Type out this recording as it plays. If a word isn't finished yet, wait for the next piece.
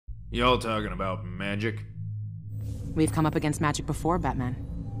Y'all talking about magic? We've come up against magic before, Batman.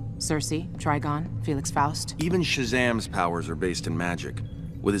 Circe, Trigon, Felix Faust. Even Shazam's powers are based in magic.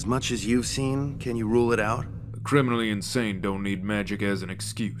 With as much as you've seen, can you rule it out? The criminally insane don't need magic as an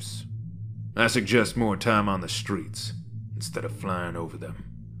excuse. I suggest more time on the streets, instead of flying over them.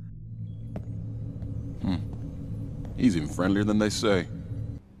 He's even friendlier than they say.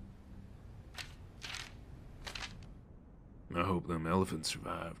 I hope them elephants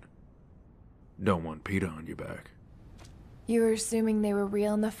survived. Don't want PETA on your back. You were assuming they were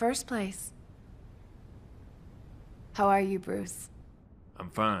real in the first place. How are you, Bruce? I'm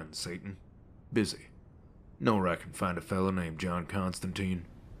fine, Satan. Busy. Know where I can find a fellow named John Constantine?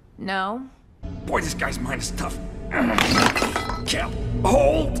 No? Boy, this guy's mind is tough. Kill.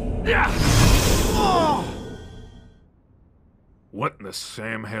 Hold! What in the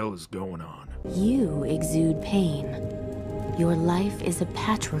Sam hell is going on? You exude pain. Your life is a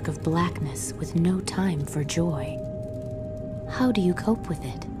patchwork of blackness with no time for joy. How do you cope with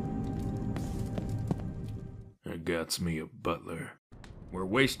it? That got's me a butler. We're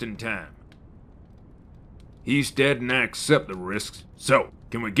wasting time. He's dead and I accept the risks. So,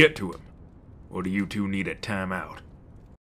 can we get to him? Or do you two need a timeout?